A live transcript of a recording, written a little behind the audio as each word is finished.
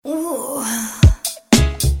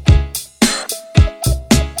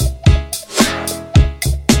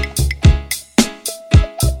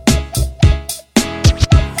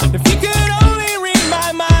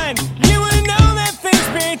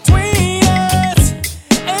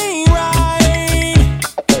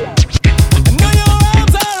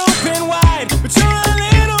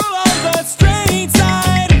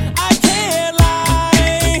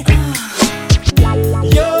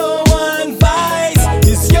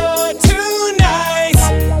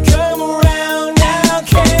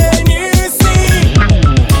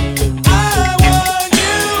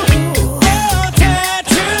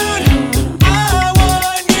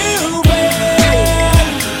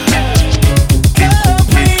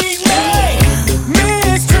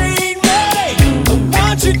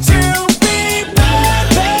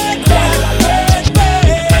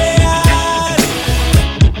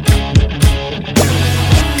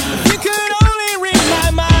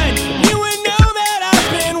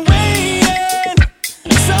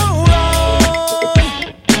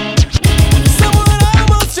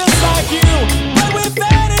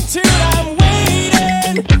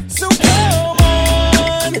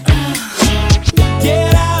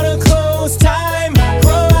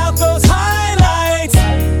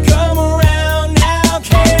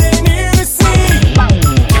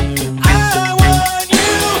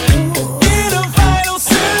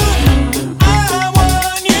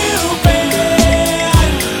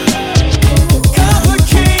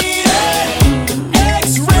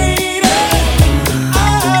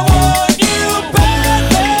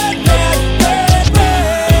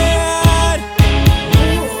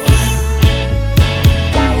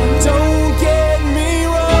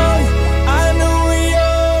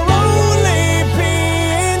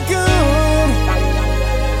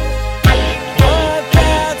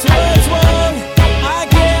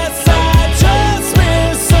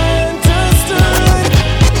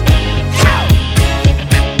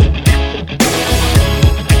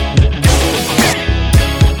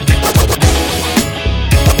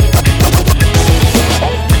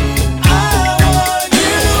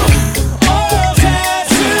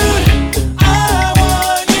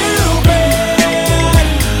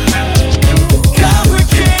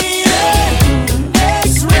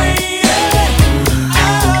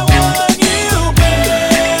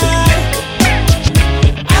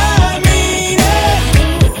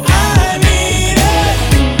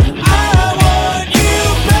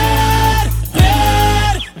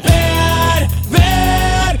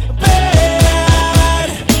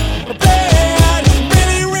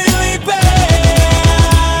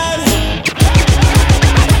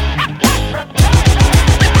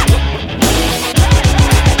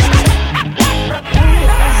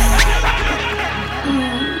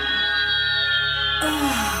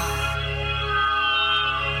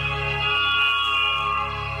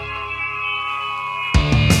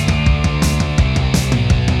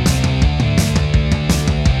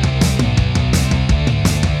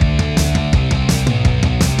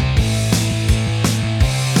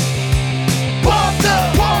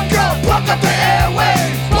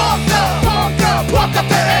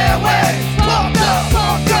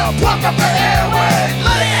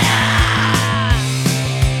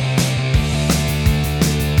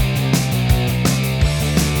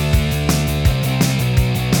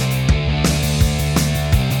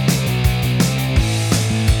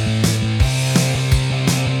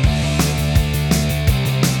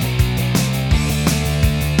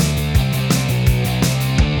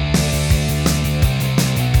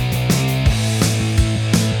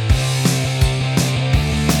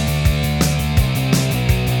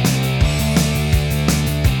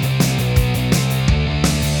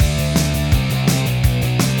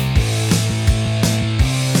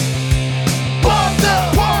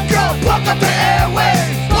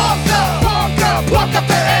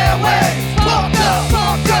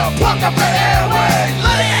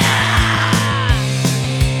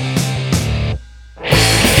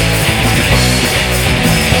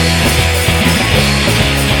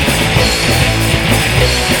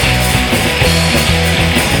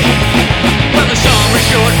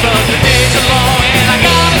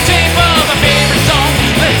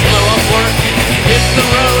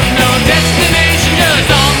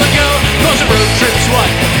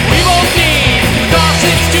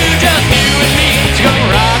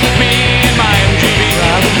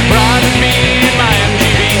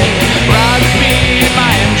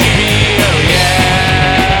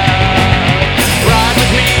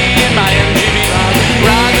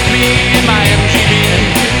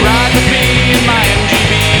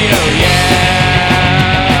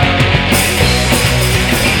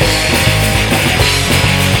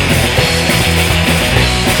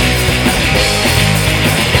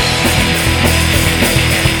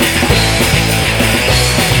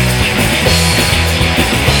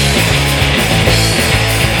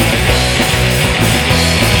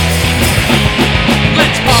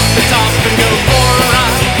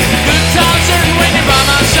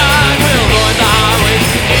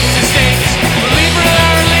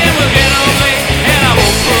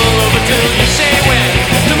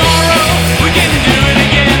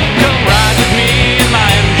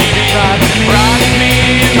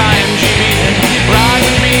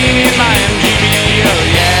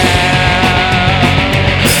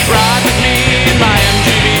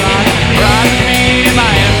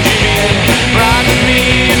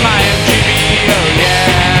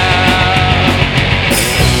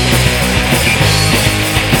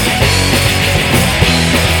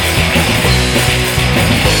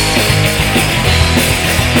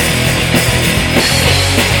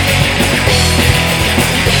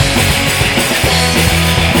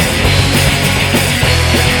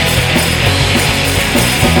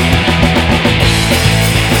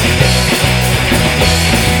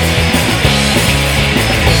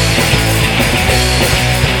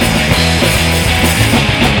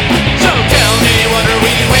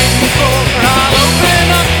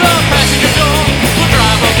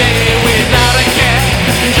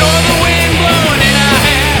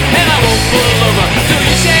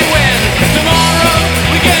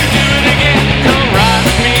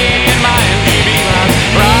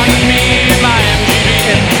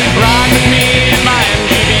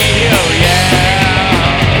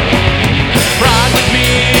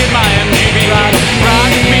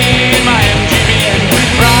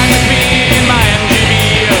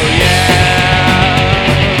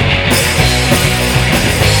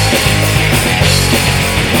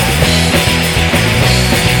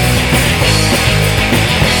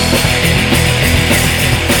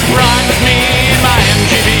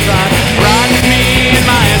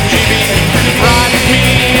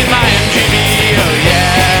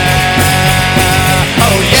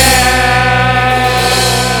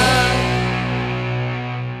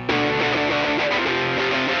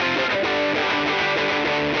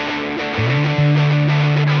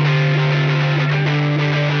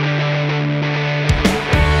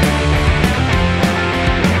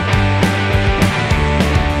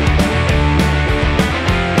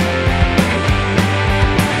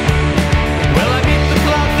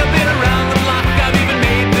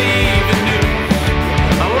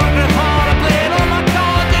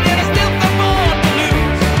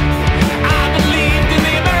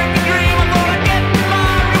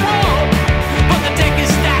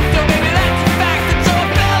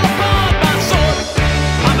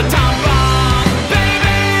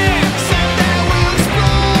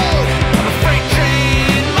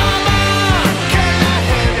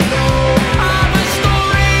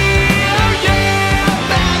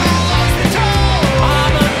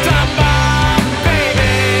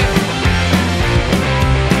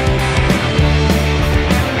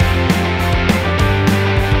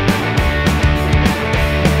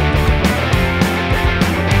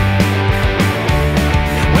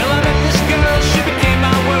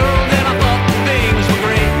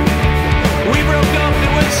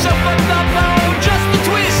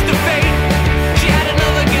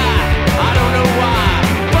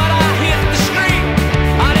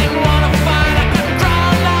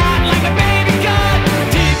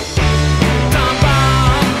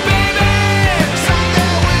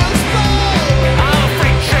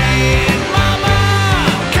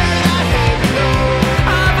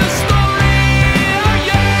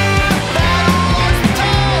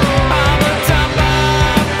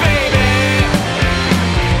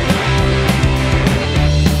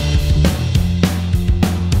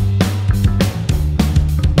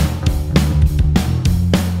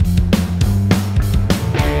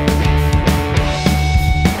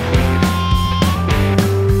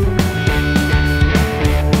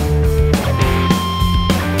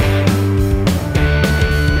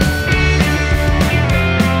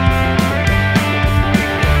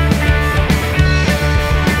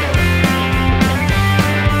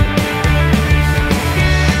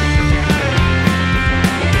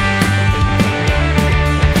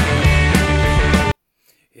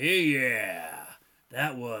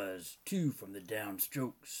That was two from the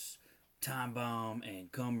Downstrokes, Time Bomb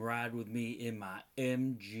and Come Ride With Me in My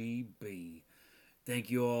MGB. Thank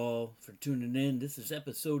you all for tuning in. This is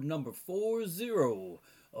episode number 40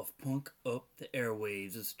 of Punk Up the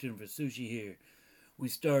Airwaves. This is Tim for Sushi here. We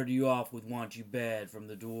started you off with Want You Bad from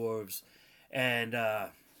the Dwarves, and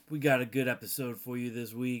we got a good episode for you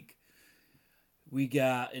this week. We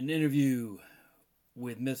got an interview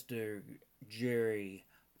with Mr. Gerry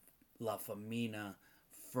Lafamina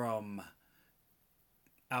from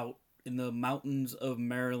out in the mountains of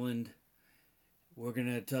Maryland. We're going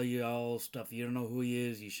to tell you all stuff. You don't know who he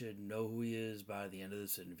is. You should know who he is by the end of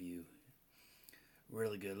this interview.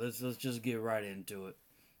 Really good. Let's just get right into it.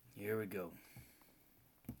 Here we go.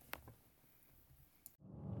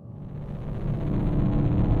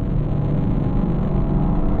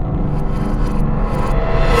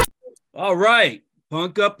 All right.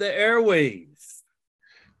 Punk Up the Airwaves.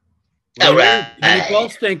 All right. Henry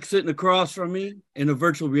Paulstank sitting across from me in a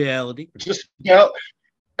virtual reality. Just we're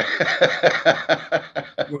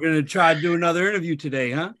going to try to do another interview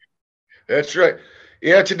today, huh? That's right.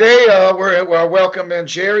 Yeah, today we're welcoming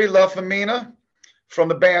Gerry Lafamina from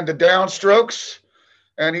the band The Downstrokes,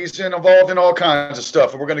 and he's involved in all kinds of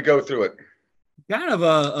stuff, and we're going to go through it. Kind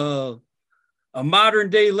of a modern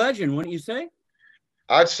day legend, wouldn't you say?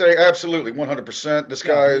 I'd say absolutely, 100%. This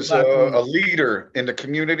guy is a leader in the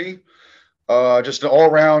community. Just an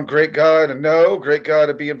all-around great guy to know, great guy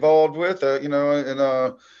to be involved with, the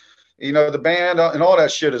band and all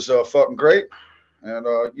that shit is fucking great. And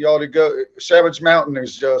you ought to go. Savage Mountain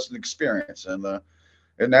is just an experience. And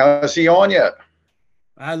now, is he on yet?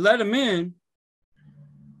 I let him in.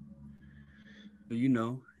 But,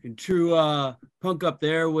 in true Punk Up the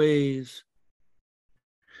Airwaves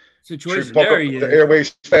situation, there he is. The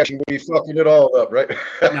Airwaves fashion will be fucking it all up, right?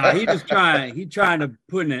 No, he's trying to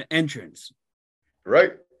put in an entrance.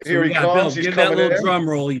 Right. Here he comes. Give that little drum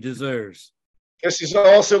roll he deserves. This is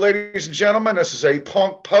also, ladies and gentlemen, this is a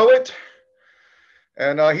punk poet.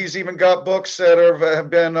 And he's even got books that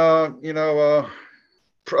have been,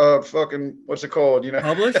 fucking, what's it called?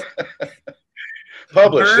 Published?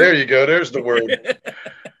 Published. There you go. There's the word.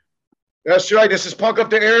 That's right. This is Punk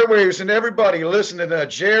Up the Airwaves, and everybody listening to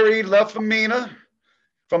Gerry Lafamina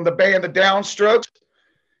from the band The Downstrokes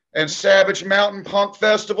and Savage Mountain Punk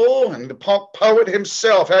Festival and the punk poet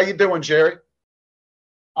himself. How you doing, Gerry?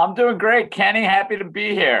 I'm doing great, Kenny. Happy to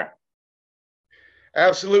be here.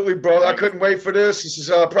 Absolutely, brother. I couldn't wait for this. This is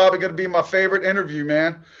probably going to be my favorite interview,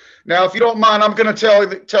 man. Now, if you don't mind, I'm going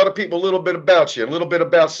to tell the people a little bit about you, a little bit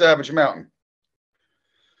about Savage Mountain.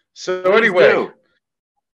 So anyway,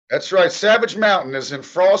 that's right. Savage Mountain is in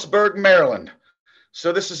Frostburg, Maryland.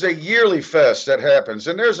 So this is a yearly fest that happens,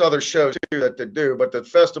 and there's other shows too that they do, but the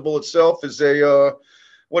festival itself is a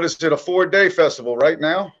 4-day festival right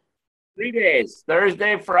now? 3 days,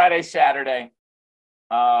 Thursday, Friday, Saturday.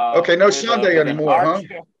 Okay, no Sunday anymore, huh?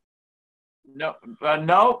 No.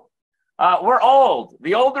 We're old.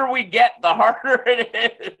 The older we get, the harder it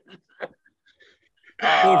is.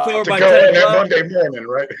 To go in that Monday morning,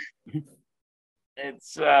 right?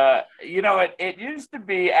 It's it used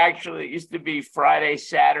to be Friday,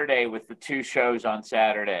 Saturday with the two shows on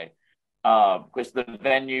Saturday, because the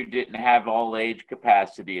venue didn't have all age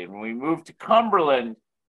capacity. And when we moved to Cumberland,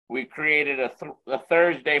 we created a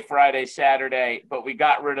Thursday, Friday, Saturday, but we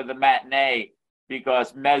got rid of the matinee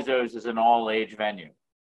because Mezzo's is an all age venue.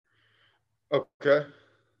 Okay.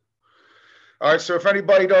 All right. So if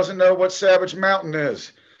anybody doesn't know what Savage Mountain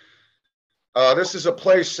is, this is a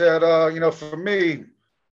place that, for me,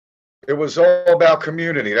 it was all about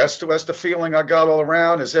community. That's the feeling I got all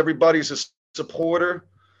around is everybody's a supporter.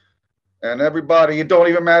 And everybody, it don't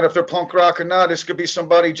even matter if they're punk rock or not. This could be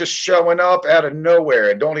somebody just showing up out of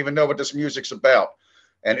nowhere and don't even know what this music's about.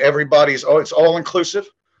 And it's all inclusive.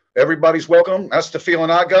 Everybody's welcome. That's the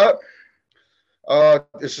feeling I got.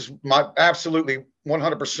 This is my absolutely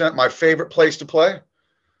 100% my favorite place to play.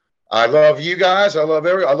 I love you guys. I love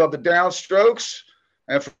the Downstrokes.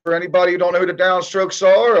 And for anybody who don't know who the Downstrokes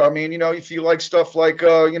are, I mean, if you like stuff like,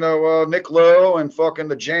 Nick Lowe and fucking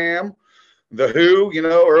The Jam, The Who,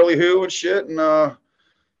 early Who and shit. And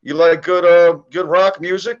you like good rock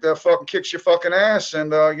music that fucking kicks your fucking ass.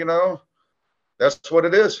 And, that's what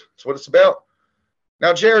it is. That's what it's about.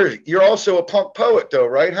 Now, Gerry, you're also a punk poet, though,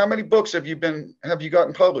 right? How many books have you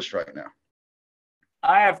gotten published right now?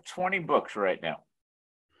 I have 20 books right now.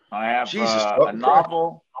 I have a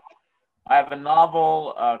novel. I have a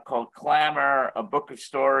novel called Clamor, a book of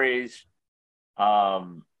stories, about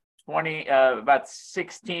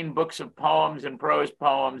 16 books of poems and prose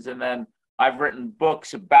poems, and then I've written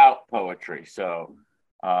books about poetry. So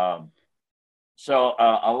So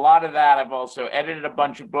a lot of that. I've also edited a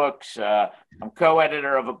bunch of books. I'm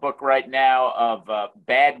co-editor of a book right now of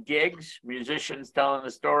bad gigs, musicians telling the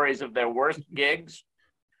stories of their worst gigs,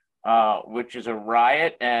 which is a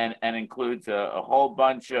riot and includes a whole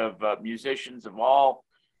bunch of musicians of all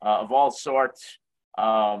sorts.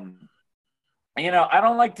 I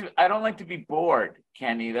don't like to be bored,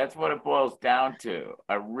 Kenny. That's what it boils down to.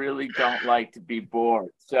 I really don't like to be bored.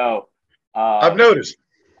 So I've noticed.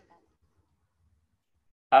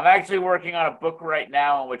 I'm actually working on a book right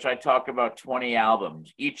now in which I talk about 20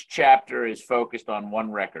 albums. Each chapter is focused on one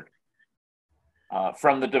record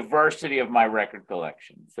from the diversity of my record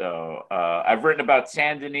collection. So I've written about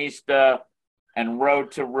Sandinista and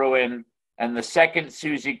Road to Ruin and the second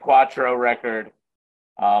Susie Quattro record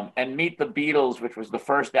and Meet the Beatles, which was the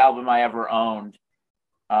first album I ever owned.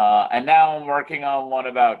 And now I'm working on one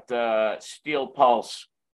about Steel Pulse.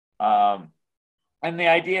 And the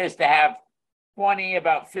idea is to have 20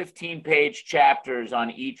 about 15-page chapters on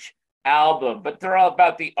each album, but they're all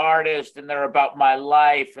about the artist and they're about my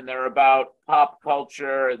life and they're about pop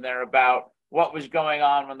culture and they're about what was going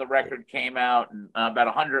on when the record came out and about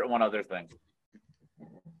 101 other things.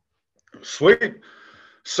 Sweet.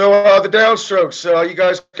 So the Downstrokes, you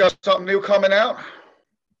guys got something new coming out?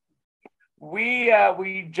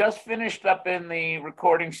 We just finished up in the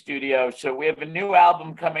recording studio, so we have a new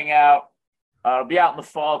album coming out. It'll be out in the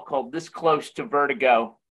fall called This Close to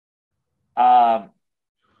Vertigo. 10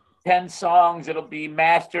 songs. It'll be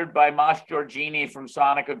mastered by Mosh Giorgini from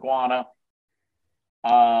Sonic Iguana.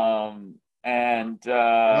 Nice.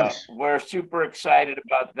 We're super excited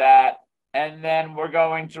about that. And then we're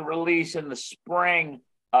going to release in the spring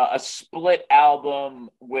a split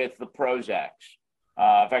album with the Prozacs.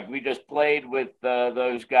 In fact, we just played with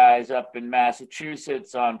those guys up in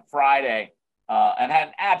Massachusetts on Friday. And had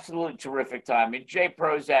an absolutely terrific time. I mean, Jay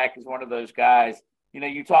Prozac is one of those guys,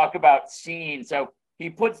 you talk about scene. So he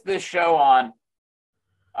puts this show on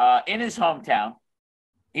in his hometown.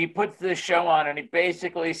 He puts this show on and he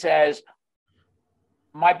basically says,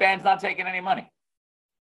 my band's not taking any money.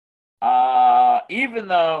 Even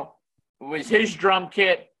though it was his drum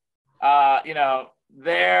kit, their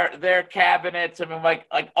cabinets. I mean,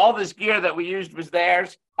 like all this gear that we used was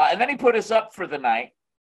theirs. And then he put us up for the night.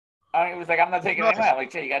 He was like, I'm not taking any money. I'm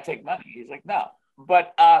like, hey, you got to take money. He's like, no.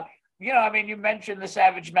 But, you mentioned the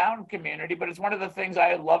Savage Mountain community, but it's one of the things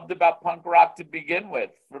I loved about punk rock to begin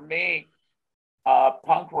with. For me,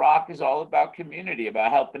 punk rock is all about community,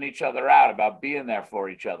 about helping each other out, about being there for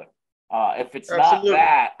each other. If it's Absolutely.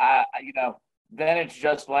 Not that, then it's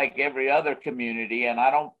just like every other community. And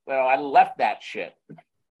I left that shit.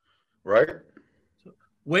 Right.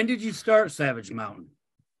 When did you start Savage Mountain?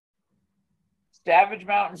 Savage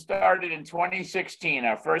Mountain started in 2016.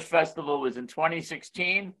 Our first festival was in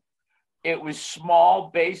 2016. It was small.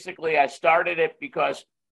 Basically, I started it because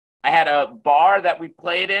I had a bar that we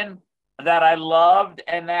played in that I loved,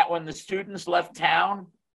 and that when the students left town,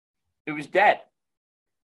 it was dead.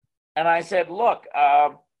 And I said, look,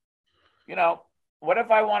 what if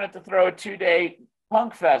I wanted to throw a 2-day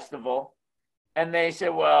punk festival? And they said,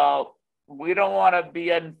 well, we don't want to be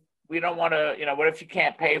in. We don't want to, what if you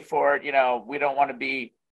can't pay for it? We don't want to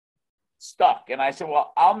be stuck. And I said,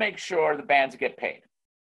 well, I'll make sure the bands get paid.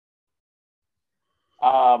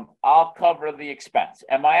 I'll cover the expense.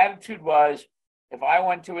 And my attitude was, if I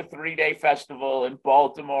went to a 3-day festival in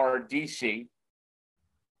Baltimore or DC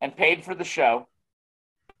and paid for the show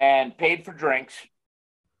and paid for drinks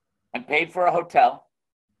and paid for a hotel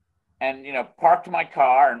and, parked my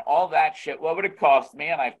car and all that shit, what would it cost me?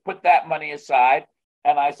 And I put that money aside.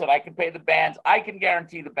 And I said, I can pay the bands. I can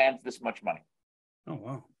guarantee the bands this much money.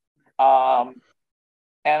 Oh, wow.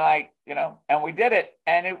 And we did it,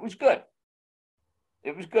 and it was good.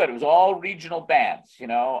 It was good. It was all regional bands, we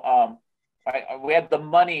had the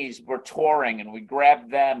Moneys were touring, and we grabbed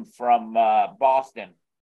them from Boston.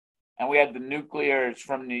 And we had the Nuclears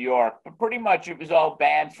from New York. But pretty much it was all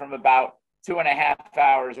bands from about 2.5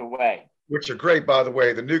 hours away. Which are great, by the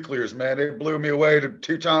way. The Nuclears, man, they blew me away the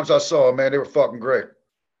 2 times I saw them, man. They were fucking great.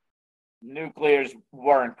 Nuclears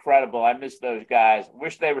were incredible. I miss those guys.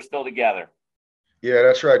 Wish they were still together. Yeah,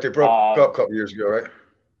 that's right. They broke up a couple years ago, right?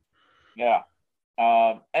 Yeah.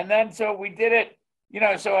 And then so we did it,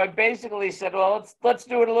 so I basically said, well, let's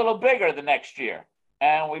do it a little bigger the next year.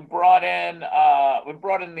 And we brought in the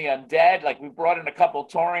Undead, like we brought in a couple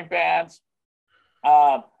touring bands.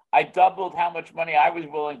 I doubled how much money I was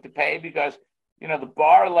willing to pay because, the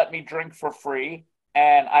bar let me drink for free.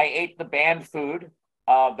 And I ate the band food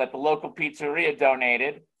that the local pizzeria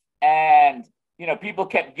donated. And, people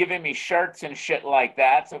kept giving me shirts and shit like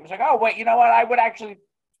that. So it was like, oh, wait, you know what? I would actually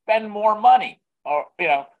spend more money or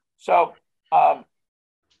so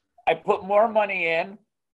I put more money in,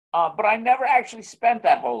 but I never actually spent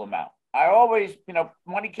that whole amount. I always,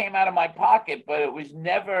 money came out of my pocket, but it was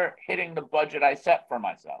never hitting the budget I set for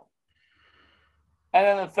myself. And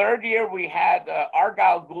then the third year, we had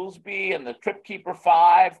Argyle Goolsby and the Trip Keeper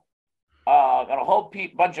 5. And a whole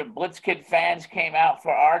bunch of Blitzkid fans came out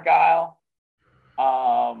for Argyle.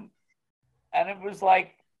 And it was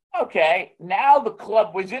like, okay, now the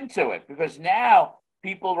club was into it because now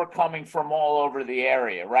people were coming from all over the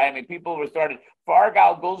area, right? I mean, people were started for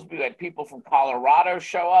Argyle Goolsby, we had people from Colorado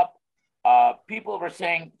show up. People were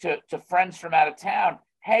saying to friends from out of town,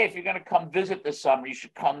 hey, if you're going to come visit this summer, you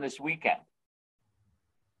should come this weekend.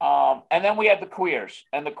 And then we had the Queers,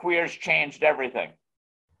 and the Queers changed everything.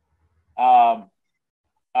 So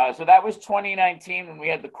that was 2019 when we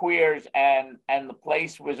had the Queers, and the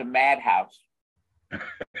place was a madhouse.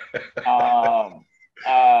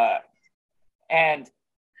 And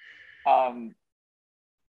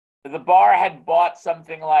the bar had bought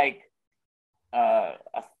something like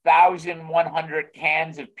 1,100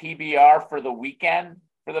 cans of PBR for the weekend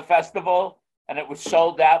for the festival, and it was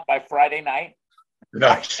sold out by Friday night.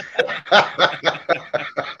 Nice.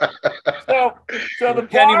 So the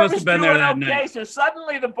Kenny bar must was have been doing there that okay. night. So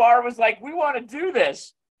suddenly the bar was like, we want to do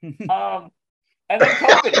this. And then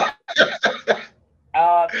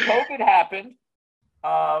COVID happened.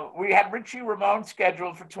 We had Richie Ramone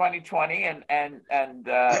scheduled for 2020, and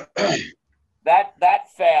that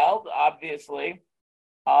failed, obviously.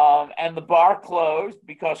 And the bar closed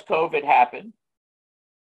because COVID happened.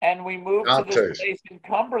 And we moved to this place in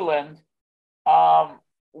Cumberland,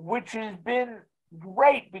 which has been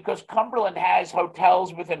great because Cumberland has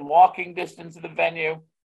hotels within walking distance of the venue.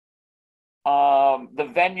 The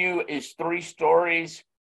venue is 3 stories.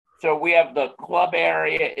 So we have the club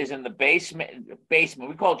area is in the basement.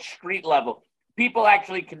 We call it street level. People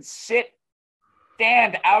actually can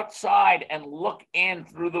stand outside and look in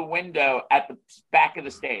through the window at the back of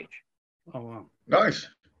the stage. Oh, wow. Nice.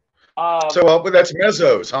 So that's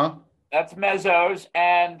mezzos, huh? That's mezzos.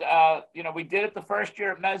 And, we did it the first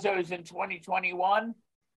year at mezzos in 2021.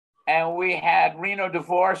 And we had Reno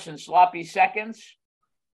Divorce and Sloppy Seconds.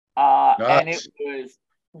 Nice. And it was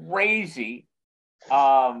crazy.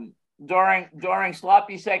 During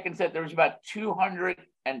Sloppy Seconds set, there was about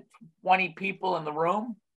 220 people in the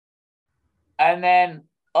room. And then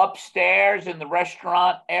upstairs in the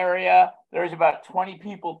restaurant area, there was about 20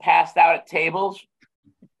 people passed out at tables.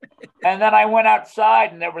 And then I went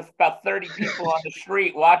outside and there was about 30 people on the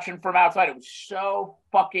street watching from outside. It was so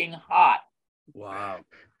fucking hot. Wow.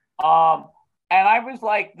 And I was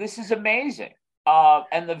like, this is amazing.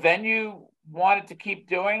 And the venue wanted to keep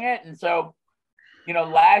doing it. And so,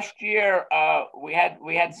 last year we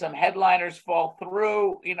had some headliners fall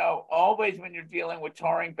through. Always when you're dealing with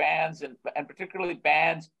touring bands and particularly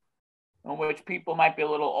bands in which people might be a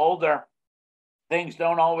little older, things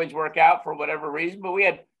don't always work out for whatever reason. But we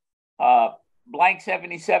had Blank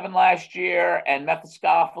 77 last year and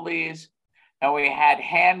Mephistopheles, and we had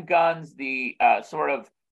Handguns, the sort of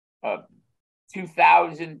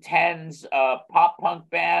 2010s pop punk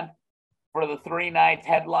band for the 3-night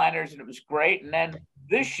headliners, and it was great. And then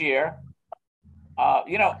this year,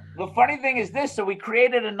 the funny thing is this, so we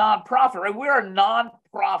created a nonprofit, right? We're a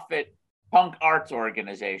nonprofit punk arts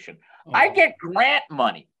organization. Oh. I get grant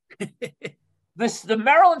money. The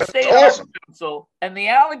Maryland State Arts Council and the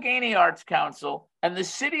Allegheny Arts Council and the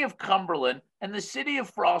city of Cumberland and the city of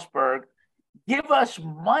Frostburg give us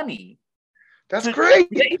money. That's great.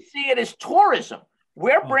 They see it as tourism.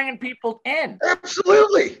 We're bringing people in.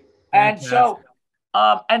 Absolutely. And so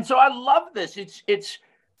I love this. It's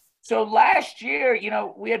so last year,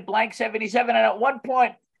 we had Blank 77, and at one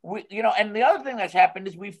point, and the other thing that's happened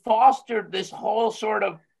is we fostered this whole sort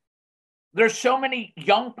of. There's so many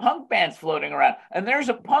young punk bands floating around, and there's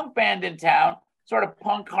a punk band in town, sort of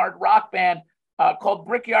punk hard rock band called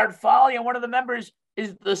Brickyard Folly, and one of the members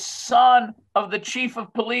is the son of the chief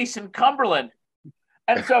of police in Cumberland.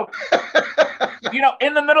 And so,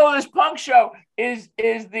 in the middle of this punk show is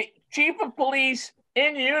the chief of police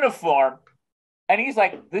in uniform. And he's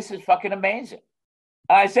like, this is fucking amazing.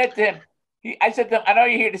 And I said to him, I know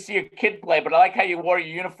you're here to see your kid play, but I like how you wore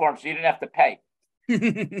your uniform so you didn't have to pay. But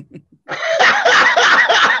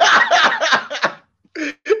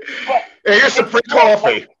here's some free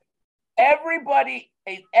coffee. There's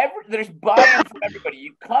buy-in from everybody.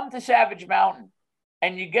 You come to Savage Mountain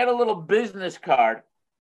and you get a little business card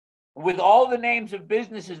with all the names of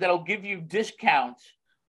businesses that'll give you discounts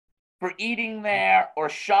for eating there or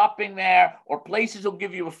shopping there, or places will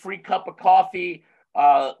give you a free cup of coffee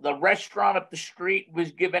The restaurant up the street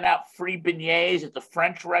was giving out free beignets at the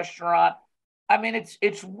French restaurant. I mean,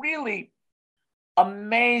 it's really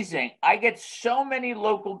amazing. I get so many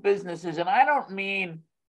local businesses, and I don't mean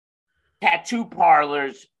tattoo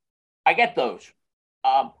parlors. I get those.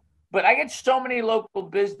 But I get so many local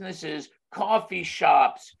businesses, coffee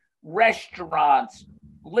shops, restaurants,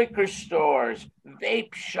 liquor stores,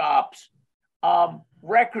 vape shops,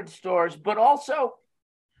 record stores, but also,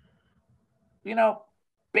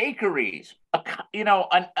 bakeries,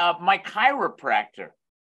 my chiropractor,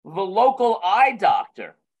 the local eye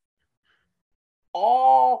doctor,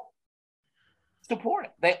 all support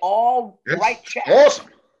it. They all write checks. Awesome.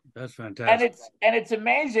 That's fantastic. And it's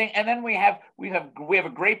amazing. And then we have a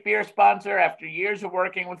great beer sponsor. After years of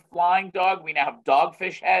working with Flying Dog, we now have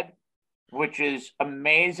Dogfish Head, which is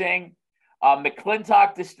amazing.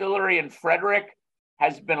 McClintock Distillery in Frederick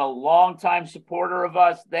has been a longtime supporter of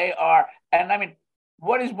us. They are, and I mean,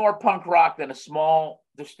 what is more punk rock than a small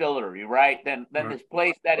distillery, right? Than this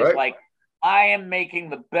place that is like, I am making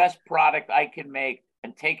the best product I can make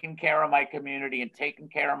and taking care of my community and taking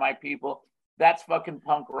care of my people. That's fucking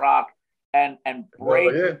punk rock. And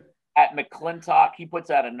Brake at McClintock, he puts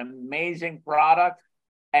out an amazing product.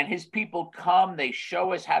 And his people come, they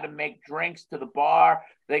show us how to make drinks to the bar.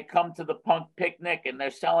 They come to the punk picnic and they're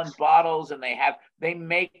selling bottles, and they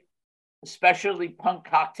make especially punk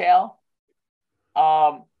cocktail.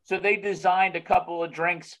 So they designed a couple of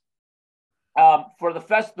drinks for the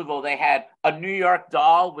festival. They had a New York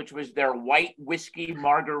Doll, which was their white whiskey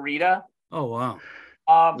margarita. Oh, wow.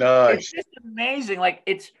 Nice. It's just amazing. Like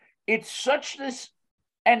it's such this,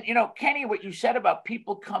 and Kenny, what you said about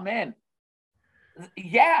people come in.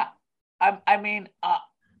 Yeah. I mean,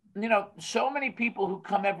 so many people who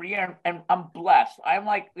come every year, and I'm blessed. I'm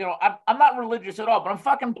like, I'm not religious at all, but I'm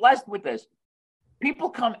fucking blessed with this. People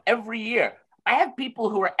come every year. I have people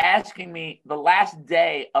who are asking me the last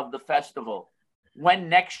day of the festival when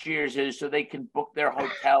next year's is so they can book their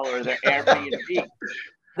hotel or their Airbnb.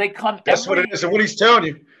 They come. That's what it is. And what he's telling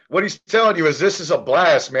you is this is a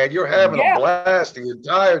blast, man. You're having a blast the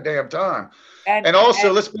entire damn time. And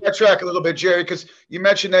also, let's backtrack a little bit, Gerry, because you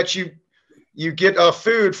mentioned that you get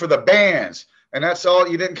food for the bands, and that's all.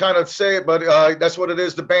 You didn't kind of say it, but that's what it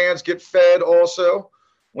is. The bands get fed also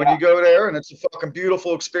when you go there, and it's a fucking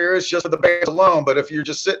beautiful experience just for the bands alone. But if you're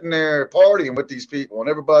just sitting there partying with these people and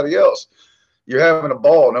everybody else, you're having a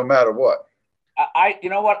ball no matter what. You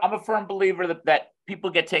know what? I'm a firm believer that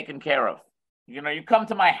people get taken care of. You come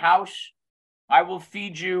to my house, I will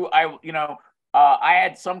feed you. I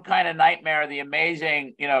had some kind of nightmare, the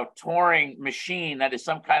amazing, touring machine that is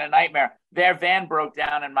some kind of nightmare. Their van broke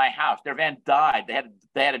down in my house. Their van died.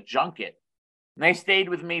 They had to junk it. And they stayed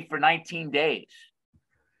with me for 19 days.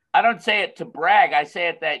 I don't say it to brag. I say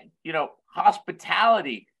it that,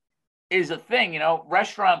 hospitality is a thing,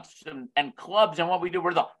 restaurants and clubs and what we do.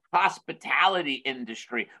 We're the hospitality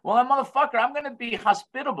industry. Well, motherfucker, I'm going to be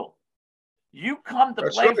hospitable. You come to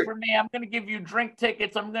play for me. I'm going to give you drink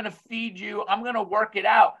tickets. I'm going to feed you. I'm going to work it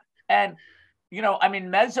out. And,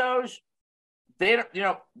 Mezzos,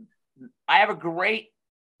 I have a great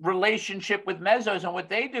relationship with Mezzos. And what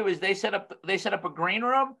they do is they set up a green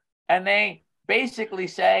room, and they basically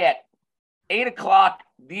say at 8:00,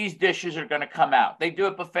 these dishes are going to come out. They do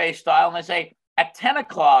it buffet style. And they say at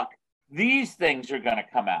 10:00, these things are going to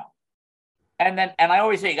come out. And I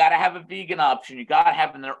always say, you got to have a vegan option. You got to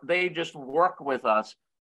have them. They just work with us.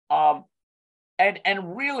 And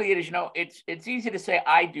really it is, it's easy to say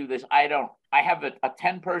I do this. I don't. I have a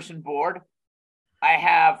 10-person board. I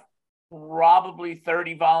have probably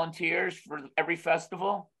 30 volunteers for every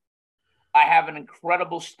festival. I have an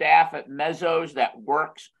incredible staff at Mezzos that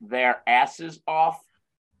works their asses off.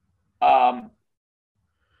 I'm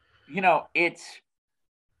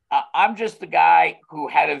just the guy who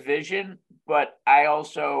had a vision, but I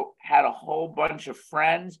also had a whole bunch of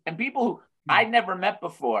friends and people who I'd never met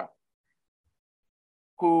before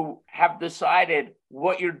who have decided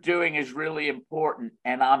what you're doing is really important,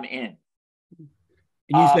 and I'm in. And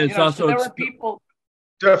you said it's also so there were people.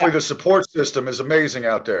 Definitely, the support system is amazing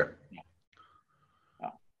out there.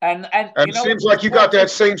 And it seems like you got that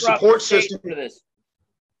same support system for this.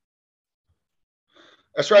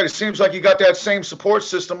 That's right. It seems like you got that same support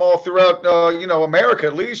system all throughout, America,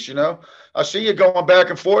 at least, I see you going back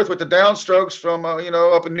and forth with the Downstrokes from,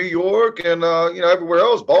 up in New York and, everywhere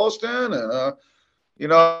else, Boston. And,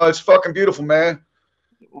 it's fucking beautiful, man.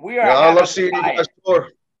 We are. I love seeing you guys tour.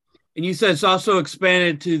 And you said it's also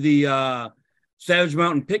expanded to the Savage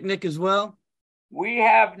Mountain Picnic as well? We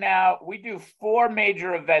do 4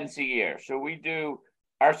 major events a year. So we do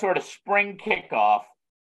our sort of spring kickoff,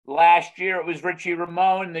 Last year it was Richie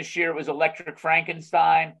Ramone. This year it was Electric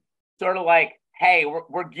Frankenstein. Sort of like, hey,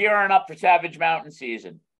 we're gearing up for Savage Mountain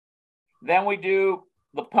season. Then we do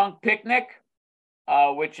the Punk Picnic,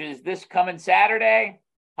 which is this coming Saturday,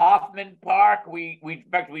 Hoffman Park. In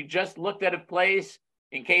fact, we just looked at a place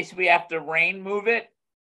in case we have to rain move it.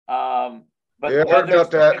 But yeah,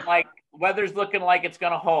 the weather's looking like it's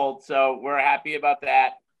going to hold, so we're happy about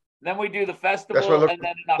that. Then we do the festival, and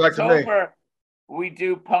then in October we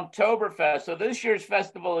do Punktoberfest. So this year's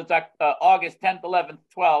festival is August 10th, 11th,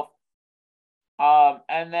 12th.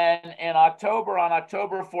 And then in October, on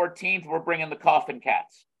October 14th, we're bringing the Coffin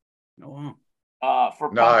Cats. Oh, wow.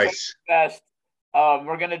 For nice. Punktoberfest.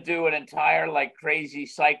 We're going to do an entire like crazy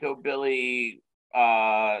psychobilly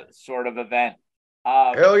sort of event.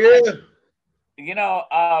 Hell yeah. You know,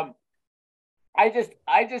 I just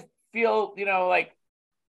feel,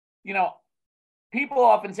 people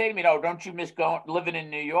often say to me, "Oh, don't you miss living in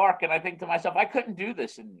New York?" And I think to myself, I couldn't do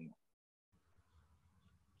this in New York.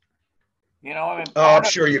 You know, I mean, I'm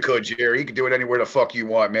sure you could, Jerry. You can do it anywhere the fuck you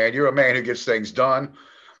want, man. You're a man who gets things done.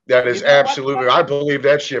 That is absolutely, I believe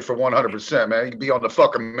that shit for 100%, man. You can be on the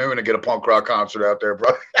fucking moon and get a punk rock concert out there,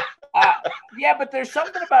 bro. Yeah, but there's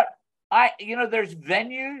something about, there's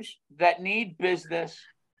venues that need business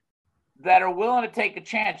that are willing to take a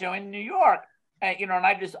chance. In New York, and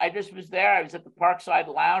I just was there. I was at the Parkside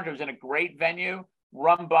Lounge. I was in a great venue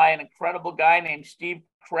run by an incredible guy named Steve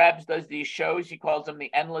Krebs. Does these shows. He calls them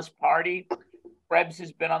the Endless Party. Krebs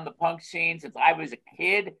has been on the punk scene since I was a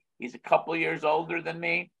kid. He's a couple years older than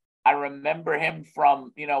me. I remember him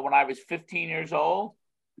from, when I was 15 years old.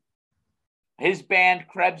 His band,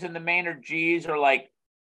 Krebs and the Maynard G's, are like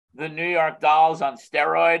the New York Dolls on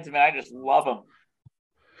steroids. I mean, I just love them.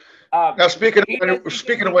 Now, speaking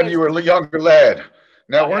of when you were a younger lad,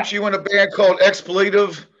 now, weren't you in a band called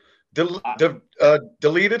Expletive Deleted?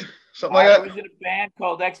 Something like that? I was in a band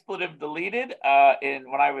called Expletive Deleted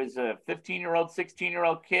when I was a 15-year-old,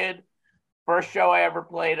 16-year-old kid. First show I ever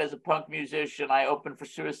played as a punk musician, I opened for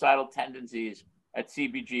Suicidal Tendencies at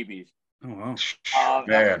CBGB's. Oh, wow.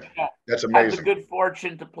 Man, that's amazing. I had the good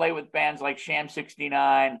fortune to play with bands like Sham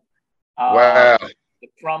 69, wow, the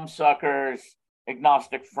Crumb-Suckers,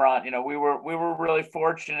 Agnostic Front. We were really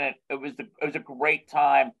fortunate. It was a great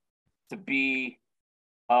time to be,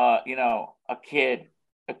 a kid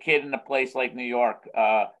in a place like New York,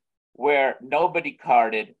 where nobody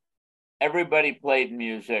carded, everybody played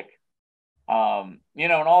music. And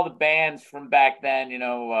all the bands from back then,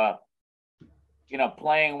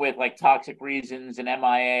 playing with like Toxic Reasons and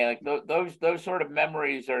MIA, like those sort of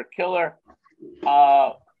memories are killer.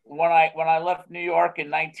 When I left New York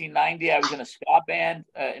in 1990, I was in a ska band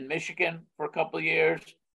in Michigan for a couple of years.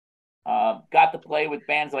 Got to play with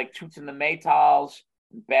bands like Toots and the Maytals,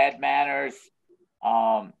 Bad Manners.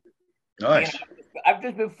 Nice. I've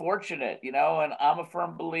just been fortunate, and I'm a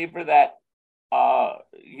firm believer that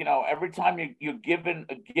every time you're given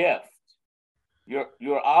a gift,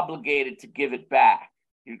 you're obligated to give it back.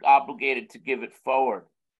 You're obligated to give it forward.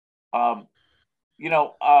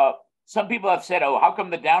 Some people have said, "Oh, how come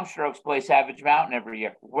the Downstrokes play Savage Mountain every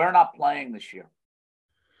year?" We're not playing this year.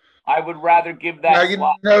 I would rather give that.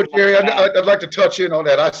 Now, Jerry, I'd like to touch in on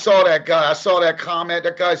that. I saw that guy. I saw that comment.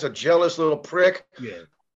 That guy's a jealous little prick. Yeah.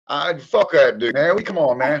 Fuck that dude, man. Come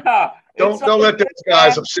on, man. Don't let those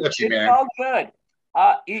guys upset you, man. It's all good.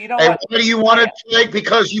 Hey, why do you want to take?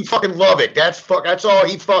 Because you fucking love it. That's all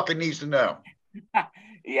he fucking needs to know.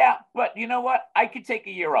 Yeah, but you know what? I could take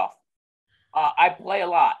a year off. I play a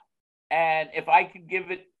lot. And if I could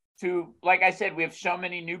give it to, like I said, we have so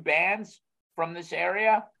many new bands from this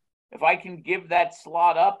area. If I can give that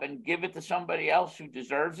slot up and give it to somebody else who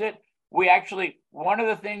deserves it, one of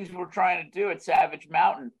the things we're trying to do at Savage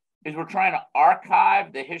Mountain is we're trying to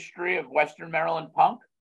archive the history of Western Maryland punk.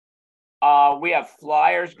 We have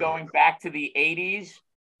flyers going back to the 80s.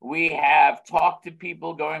 We have talked to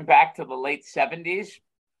people going back to the late 70s.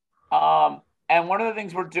 And one of the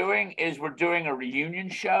things we're doing is we're doing a reunion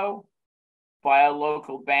show by a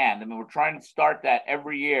local band. I mean, we're trying to start that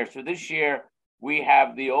every year. So this year, we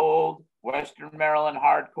have the old Western Maryland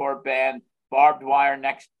hardcore band, Barbed Wire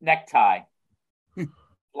Necktie,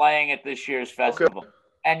 playing at this year's festival. Okay.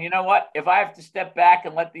 And you know what? If I have to step back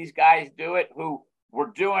and let these guys do it, who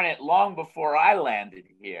were doing it long before I landed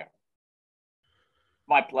here,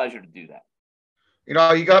 my pleasure to do that.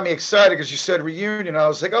 You got me excited because you said reunion. I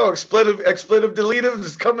was like, oh, expletive deletive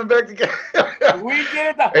is coming back together. We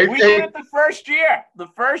did it the first year. The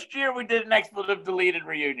first year we did an expletive deleted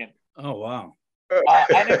reunion. Oh, wow.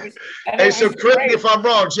 And it was correct me if I'm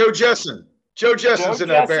wrong. Joe Jessen's in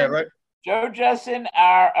that band, right? Joe Jessen,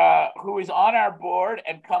 our who is on our board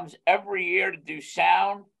and comes every year to do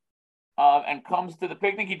sound, and comes to the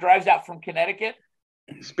picnic. He drives out from Connecticut.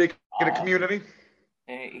 Speaking of community,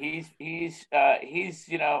 he's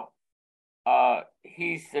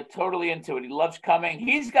totally into it. He loves coming.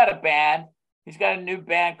 He's got a band. He's got a new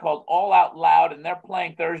band called All Out Loud, and they're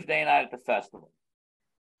playing Thursday night at the festival.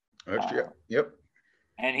 Yep.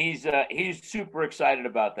 And he's super excited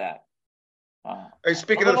about that. Hey,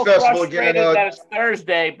 speaking of the festival again, that it's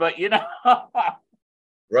Thursday, but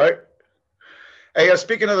right. Hey,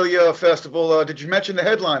 speaking of the festival, did you mention the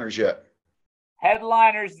headliners yet?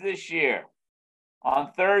 Headliners this year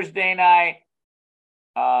on Thursday night.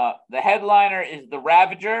 The headliner is the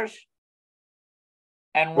Ravagers,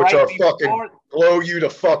 and which are fucking blow you the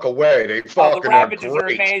fuck away. They fucking the Ravagers are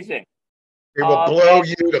great. Amazing. They will blow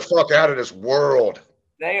you the fuck out of this world.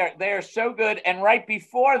 They are so good. And right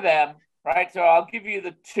before them, right? So I'll give you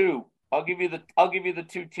the two. I'll give you the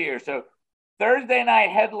two tiers. So Thursday night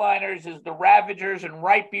headliners is the Ravagers, and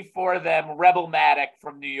right before them, Rebelmatic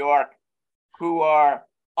from New York, who are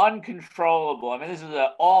uncontrollable. I mean, this is an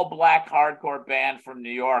all-black hardcore band from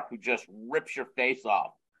New York who just rips your face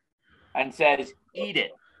off and says, "Eat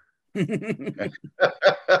it."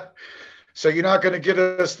 So you're not going to get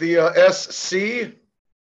us the SC?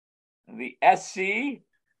 The SC?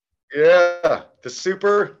 Yeah, the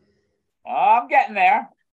super. I'm getting there.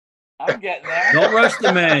 Don't rush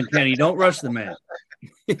the man, Kenny. Don't rush the man.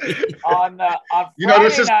 on Friday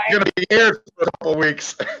this is going to be aired for a couple of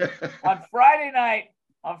weeks. on Friday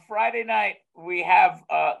night, we have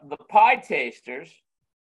the Pie Tasters.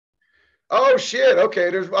 Oh shit! Okay,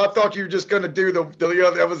 I thought you were just going to do the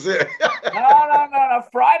other. That was it. No.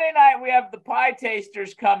 Friday night we have the Pie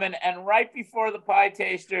Tasters coming, and right before the Pie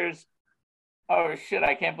Tasters, oh shit!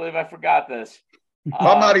 I can't believe I forgot this.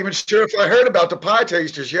 I'm not even sure if I heard about the Pie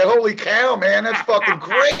Tasters yet. Holy cow, man, that's fucking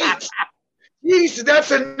great! Jeez,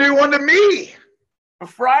 that's a new one to me.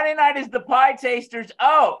 Friday night is the Pie Tasters.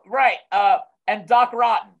 Oh, right. And Doc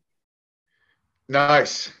Rotten.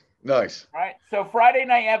 Nice. Right. So Friday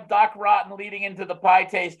night you have Doc Rotten leading into the Pie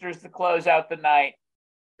Tasters to close out the night.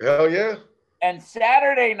 Hell yeah. And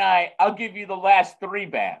Saturday night, I'll give you the last three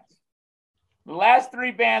bands. The last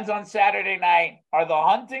three bands on Saturday night are the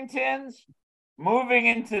Huntingtons, moving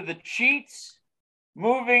into the Cheats,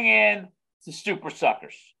 moving in to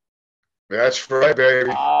Supersuckers. That's right, baby.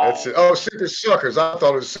 That's it. Oh, Supersuckers. I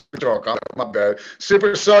thought it was Super Drunk. My bad.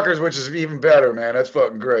 Supersuckers, which is even better, man. That's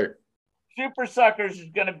fucking great. Supersuckers is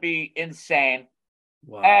going to be insane.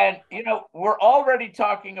 Wow. And, we're already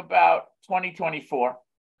talking about 2024,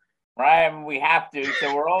 right? I mean, we have to.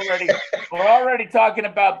 So we're already talking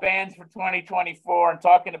about bands for 2024 and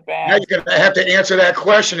talking to bands. Now you're going to have to answer that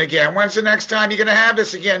question again. When's the next time you're going to have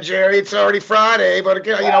this again, Jerry? It's already Friday, but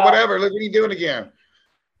whatever. Look, what are you doing again?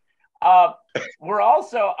 We're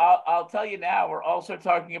also, I'll tell you now, we're also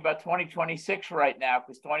talking about 2026 right now,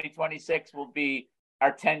 because 2026 will be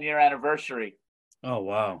our 10-year anniversary. Oh,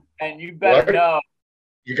 wow. And you better know.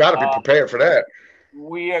 You got to be prepared for that.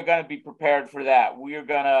 We are going to be prepared for that. We are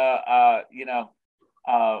going to,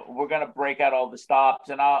 we're going to break out all the stops.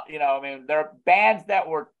 And there are bands that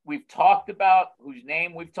we've talked about, whose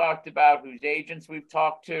name we've talked about, whose agents we've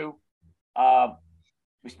talked to.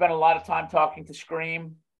 We spent a lot of time talking to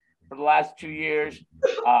Scream for the last 2 years.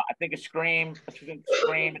 I think Scream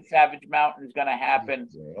at Savage Mountain is going to happen.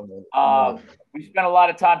 We spent a lot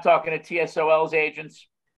of time talking to TSOL's agents.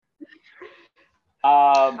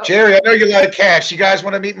 Jerry, I know you like cats. You guys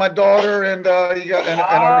want to meet my daughter and our cat? Look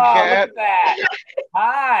at that.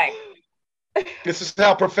 Hi. This is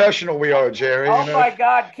how professional we are, Jerry. Oh my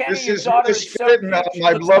God, Kenny, this your is daughter is so cute.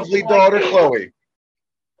 my lovely daughter, Chloe.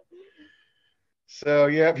 So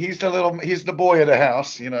yeah, he's the boy of the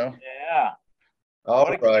house, Yeah. All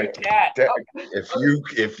what right. Cat.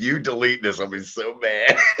 If you delete this, I'll be so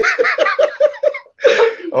mad.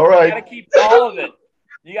 All right. You got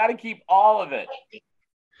to keep all of it.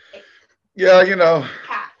 Yeah,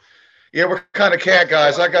 Yeah, we're kind of cat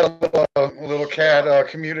guys. I got a little cat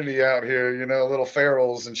community out here, little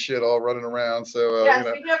ferals and shit all running around. So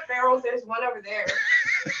speaking of ferals, there's one over there.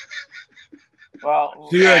 Well,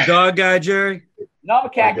 so you're a dog guy, Jerry? No, I'm a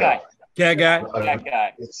cat guy. Cat guy? Cat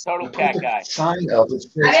guy. Total cat guy. Sign up.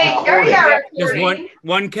 Just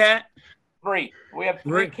one cat? Three. We have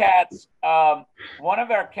three cats. One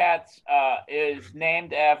of our cats is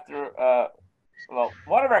named after a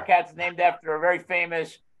very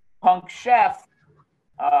famous punk chef.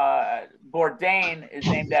 Bourdain is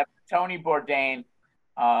named after Tony Bourdain,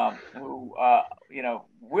 who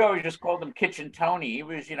we always just called him Kitchen Tony. He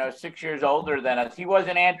was 6 years older than us. He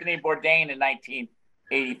wasn't Anthony Bourdain in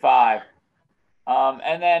 '85.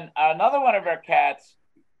 And then another one of our cats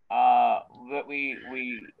that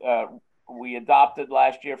we adopted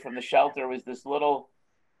last year from the shelter was this little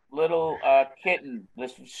kitten,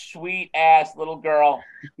 this sweet ass little girl.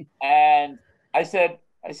 And I said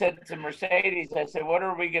to Mercedes, I said, what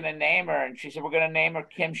are we going to name her? And she said, we're going to name her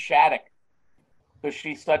Kim Shattuck because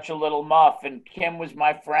she's such a little muff. And Kim was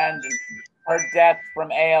my friend, and her death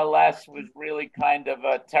from ALS was really kind of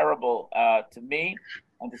terrible to me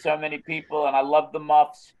and to so many people. And I love the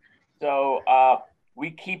muffs. So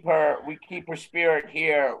we keep her spirit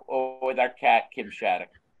here with our cat, Kim Shattuck.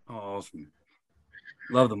 Oh, awesome.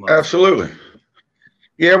 Love the muffs. Absolutely.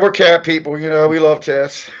 Yeah, we're cat people. You know, we love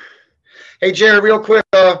cats. Hey, Gerry, real quick.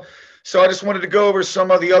 So I just wanted to go over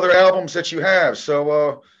some of the other albums that you have.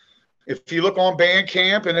 So if you look on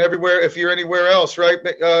Bandcamp and everywhere, if you're anywhere else, right,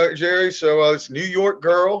 Gerry? So it's New York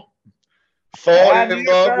Girl, Fall in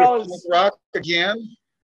Love with Punk Rock Again,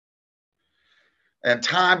 and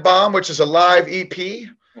Time Bomb, which is a live EP,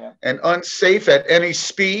 and Unsafe at Any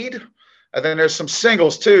Speed. And then there's some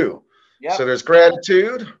singles too. Yep. So there's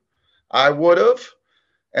Gratitude, I Would've,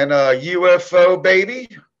 and UFO Baby.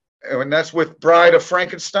 And that's with Bride of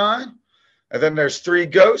Frankenstein. And then there's Three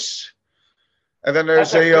Ghosts. And then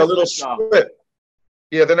there's a little split.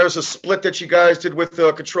 Yeah, then there's a split that you guys did with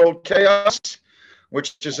Controlled Chaos,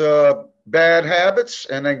 which is Bad Habits,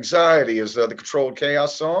 and Anxiety is the Controlled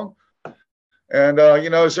Chaos song. And,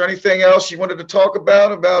 is there anything else you wanted to talk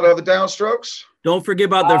about the Downstrokes? Don't forget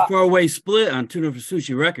about their 4-way split on Tuna for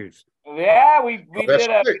Sushi Records. Yeah, we did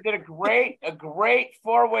a great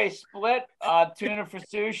 4-way split on Tuna for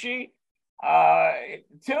Sushi.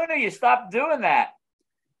 Tuna, you stopped doing that.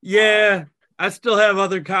 Yeah, I still have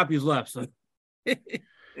other copies left. So he's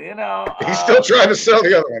still trying to sell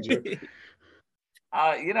the other ones.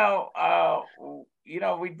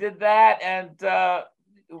 We did that, and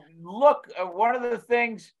look, one of the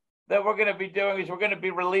things that we're going to be doing is we're going to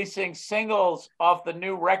be releasing singles off the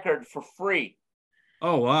new record for free.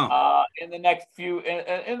 Oh wow! In the next few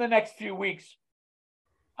weeks,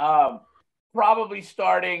 probably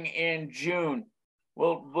starting in June,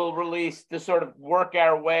 we'll release to sort of work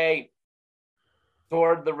our way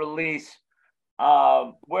toward the release.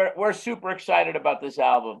 We're super excited about this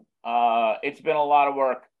album. It's been a lot of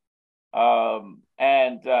work,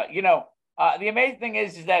 and the amazing thing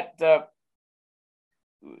is that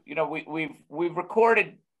we've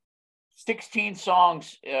recorded 16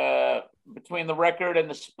 songs between the record and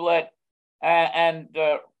the split, and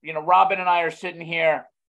Robin and I are sitting here.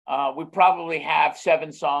 We probably have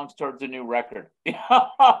 7 songs towards the new record.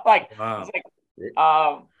 Wow.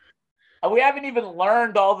 We haven't even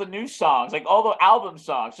learned all the new songs, like all the album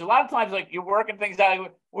songs. So a lot of times, like you're working things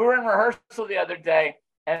out. We were in rehearsal the other day,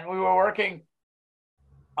 and we were working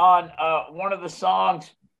on one of the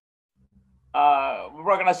songs. We're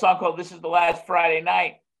working on a song called "This Is the Last Friday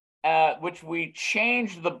Night." Which we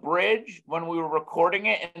changed the bridge when we were recording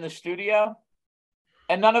it in the studio,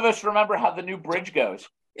 and none of us remember how the new bridge goes.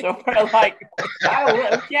 So we're like, we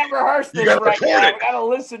can't rehearse this right now. We got to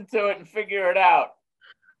listen to it and figure it out.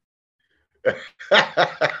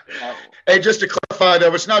 Hey, just to clarify,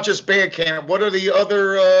 though, it's not just Bandcamp. What are the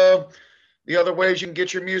other ways you can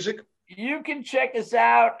get your music? You can check us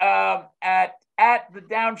out at the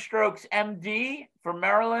Downstrokes MD for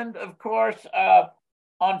Maryland, of course.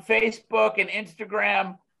 On Facebook and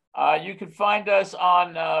Instagram. You can find us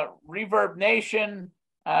on Reverb Nation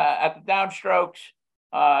at the Downstrokes.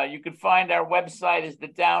 You can find our website is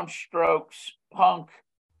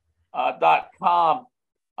thedownstrokespunk.com.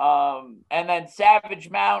 And then Savage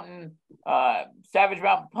Mountain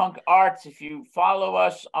Punk Arts. If you follow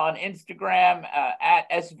us on Instagram at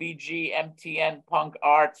SVGMTN Punk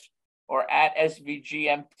Arts or at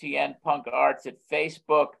SVGMTN Punk Arts at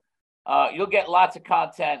Facebook, you'll get lots of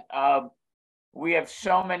content. We have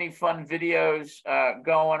so many fun videos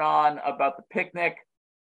going on about the picnic.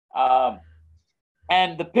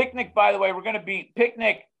 And the picnic, by the way, we're going to be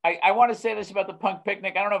picnic. I want to say this about the punk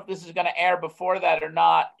picnic. I don't know if this is going to air before that or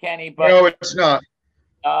not, Kenny. But no, it's not.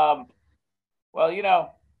 Oh, well.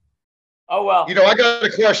 I got a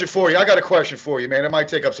question for you. Man. It might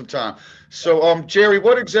take up some time. So, Gerry,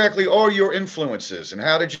 what exactly are your influences, and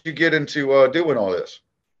how did you get into doing all this?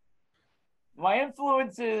 My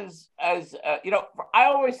influences, as I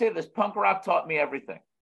always say this: punk rock taught me everything.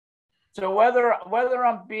 So whether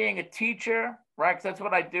I'm being a teacher, right, because that's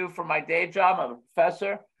what I do for my day job, I'm a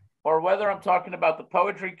professor, or whether I'm talking about the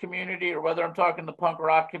poetry community, or whether I'm talking the punk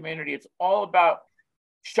rock community, it's all about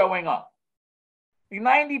showing up.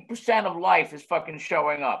 90% of life is fucking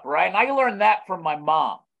showing up, right? And I learned that from my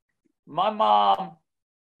mom. My mom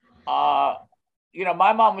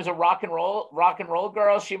my mom was a rock and roll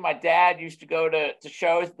girl. She and my dad used to go to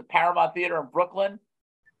shows at the Paramount Theater in Brooklyn.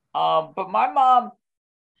 But my mom,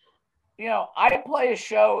 I play a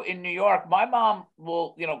show in New York. My mom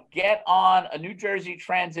will, get on a New Jersey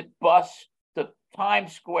Transit bus to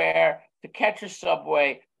Times Square to catch a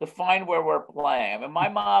subway to find where we're playing. I mean, my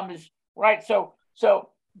mom is right. So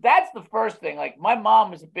that's the first thing. Like, my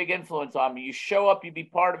mom was a big influence on me. You show up, you be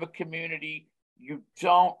part of a community. You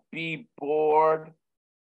don't be bored,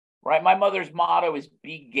 right? My mother's motto is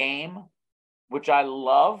 "Be game," which I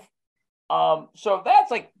love. So that's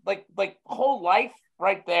like whole life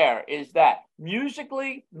right there is that.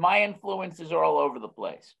 Musically, my influences are all over the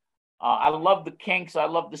place. I love the Kinks. I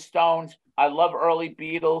love the Stones. I love early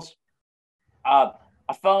Beatles. I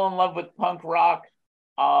fell in love with punk rock.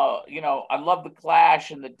 I love the Clash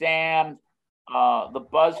and the Damned, the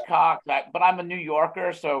Buzzcocks. But I'm a New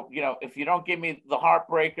Yorker, so if you don't give me the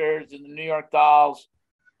Heartbreakers and the New York Dolls,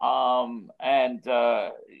 and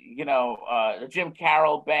the Jim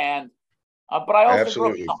Carroll band, but I also grew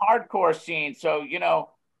up in the hardcore scene. So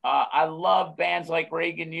I love bands like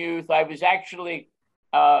Reagan Youth. I was actually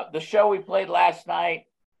the show we played last night.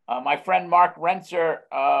 My friend Mark Renser,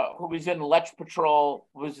 who was in Lech Patrol,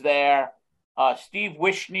 was there. Steve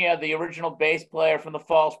Wishnia, the original bass player from the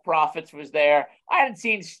False Prophets, was there. I hadn't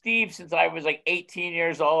seen Steve since I was like 18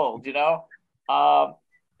 years old, It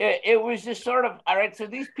was just sort of, all right, so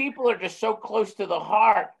these people are just so close to the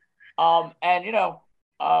heart. And,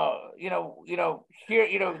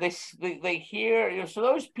 they hear, so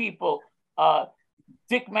those people,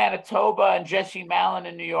 Dick Manitoba and Jesse Malin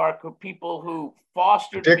in New York, are people who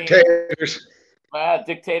fostered Dictators. Me.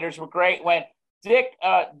 Dictators were great. When Dick,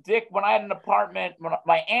 when I had an apartment, when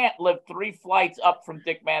my aunt lived 3 flights up from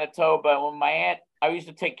Dick Manitoba. When my aunt, I used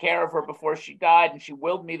to take care of her before she died, and she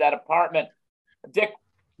willed me that apartment. Dick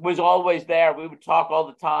was always there. We would talk all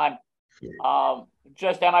the time.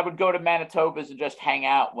 And I would go to Manitoba's and just hang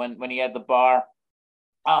out when he had the bar.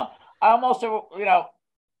 I'm also,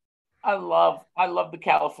 I love the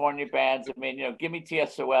California bands. I mean, give me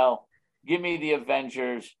TSOL, give me the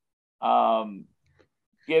Avengers,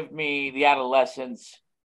 give me the Adolescents,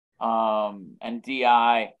 and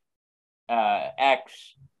DI,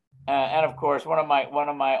 X, and of course one of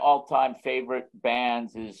my all-time favorite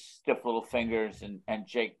bands is Stiff Little Fingers and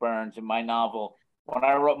Jake Burns. In my novel, when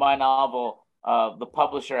I wrote my novel, the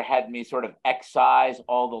publisher had me sort of excise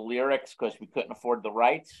all the lyrics because we couldn't afford the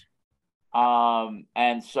rights.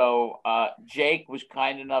 And so Jake was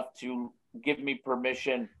kind enough to give me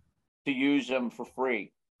permission to use them for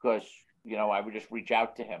free because, I would just reach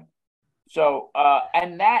out to him. So,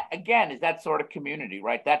 and that again is that sort of community,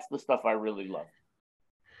 right? That's the stuff I really love.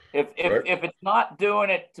 If it's not doing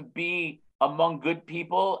it to be among good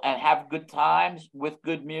people and have good times with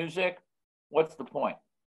good music, what's the point?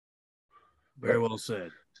 Very well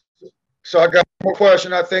said. So I got one more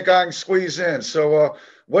question I think I can squeeze in. So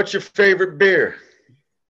what's your favorite beer?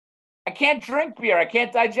 I can't drink beer. I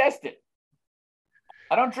can't digest it.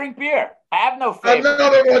 I don't drink beer. I have no favorite.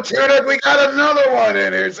 Another one, Turner. We got another one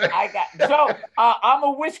in here. I'm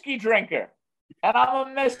a whiskey drinker, and I'm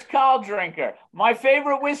a mezcal drinker. My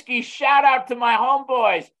favorite whiskey, shout out to my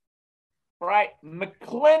homeboys, right?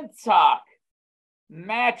 McClintock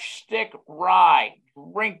Matchstick Rye.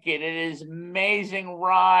 Drink it. It is amazing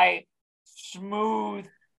rye, smooth,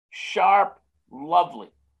 sharp, lovely.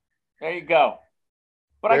 There you go.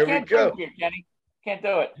 But I can't drink beer, Kenny. Can't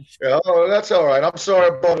do it. Oh, that's all right. I'm sorry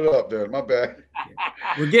I brought it up, dude. My bad.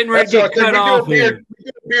 We're getting ready to cut off here. We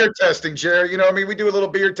do beer testing, Jerry. We do a little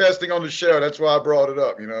beer testing on the show. That's why I brought it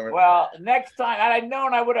up. Well, next time, I'd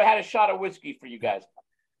known I would have had a shot of whiskey for you guys.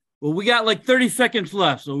 Well, we got like 30 seconds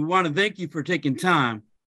left, so we want to thank you for taking time.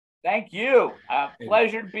 Thank you.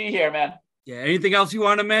 Pleasure to be here, man. Yeah. Anything else you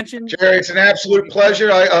want to mention? Jerry, it's an absolute pleasure.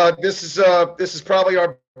 This is probably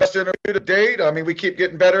our best interview to date. I mean, we keep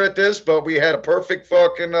getting better at this, but we had a perfect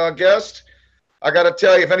fucking guest. I got to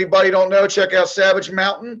tell you, if anybody don't know, check out Savage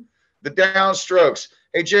Mountain, the Downstrokes.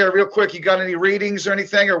 Hey, Jerry, real quick, you got any readings or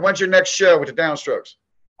anything, or when's your next show with the Downstrokes?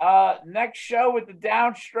 Next show with the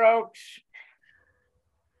Downstrokes,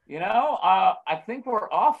 I think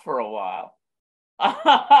we're off for a while.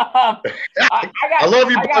 I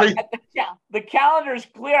love you, buddy. The calendar's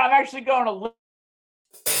clear. I'm actually going to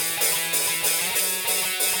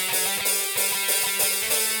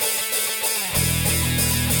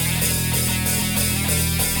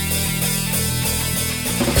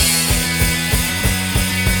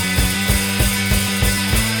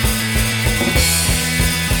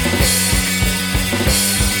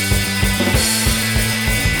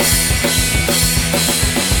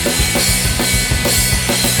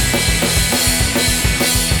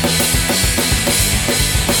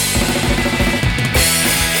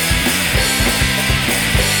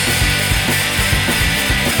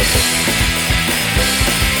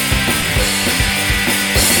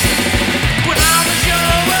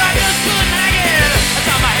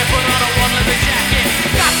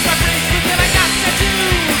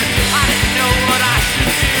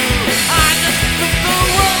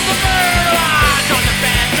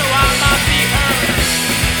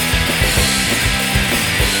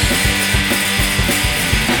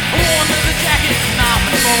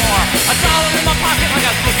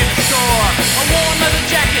A worn leather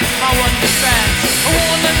jacket, my one defense. A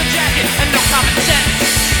worn leather jacket and no common sense.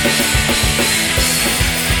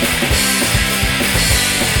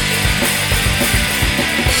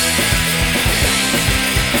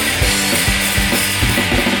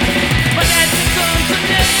 My dad said, son,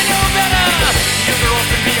 someday you know better. You grow up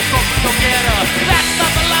and be a corporate go-getter. That's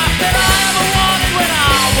not the life that I ever wanted when I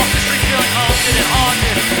walked the street feeling haunted and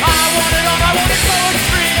haunted. I wanted all, I wanted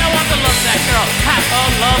poetry. I want to love that girl, have her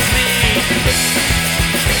love me.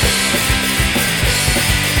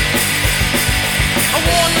 A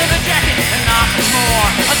worn leather jacket and not much more.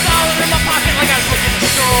 A dollar in my pocket like I was looking in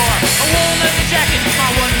the store. A worn leather jacket is my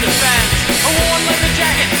one defense. A worn leather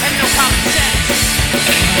jacket and no common sense.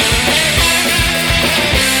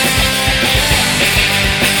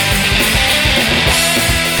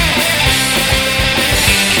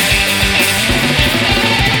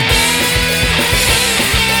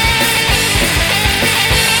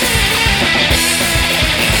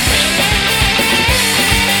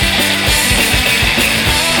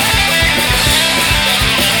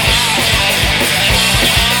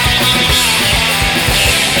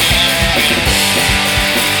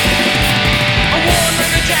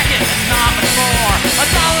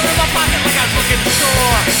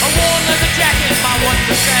 A worn leather jacket, my one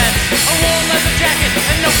defense. A worn leather jacket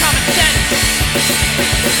and no common sense.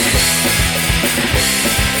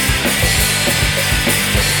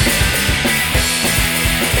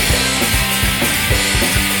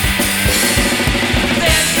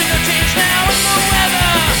 There's been no change now in the weather.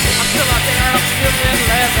 I'm still out there and I'm still in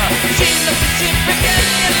leather. Between the Pacific and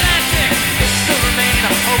the Atlantic, still remain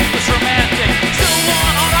a hopeless romantic. Still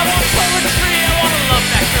want all I want poetry. I want to love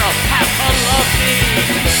that girl, have her love me.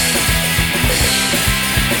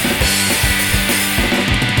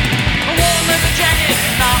 A worn leather jacket,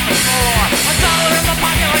 not much more. A dollar in my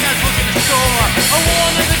pocket like I was looking to score. A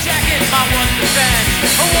worn leather jacket, my one defense.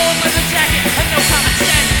 A worn leather jacket and no common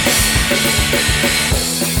sense.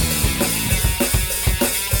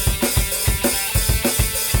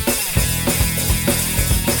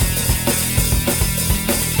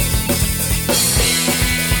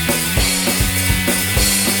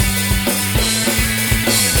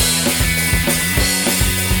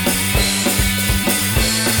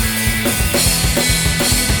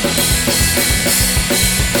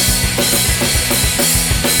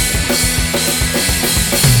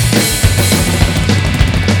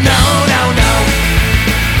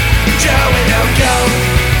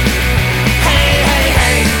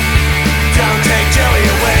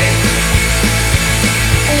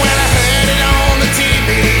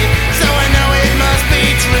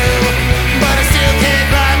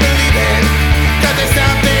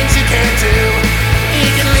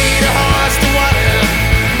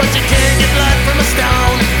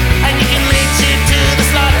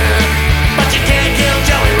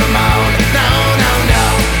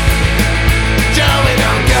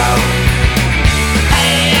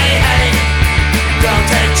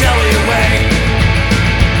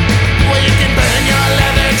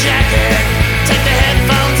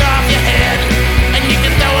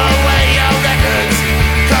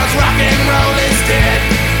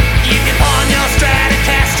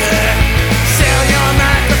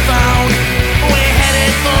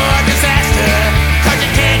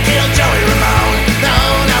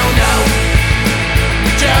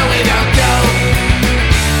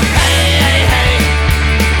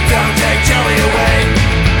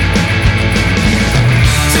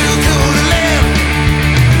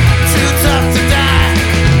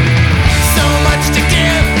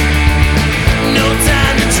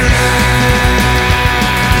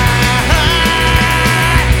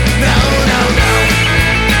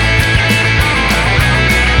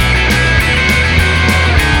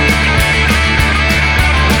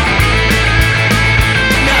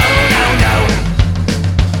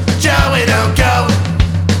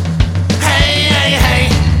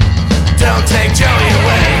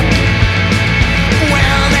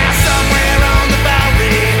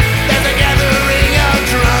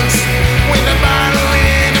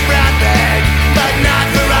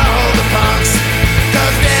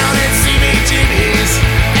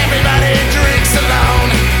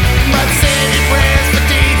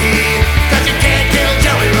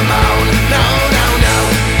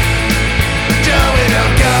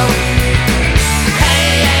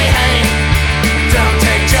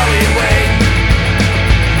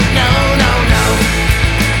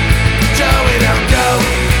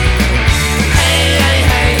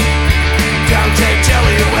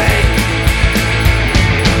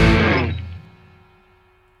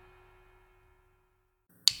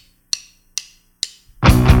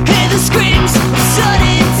 Screams of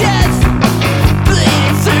sudden death.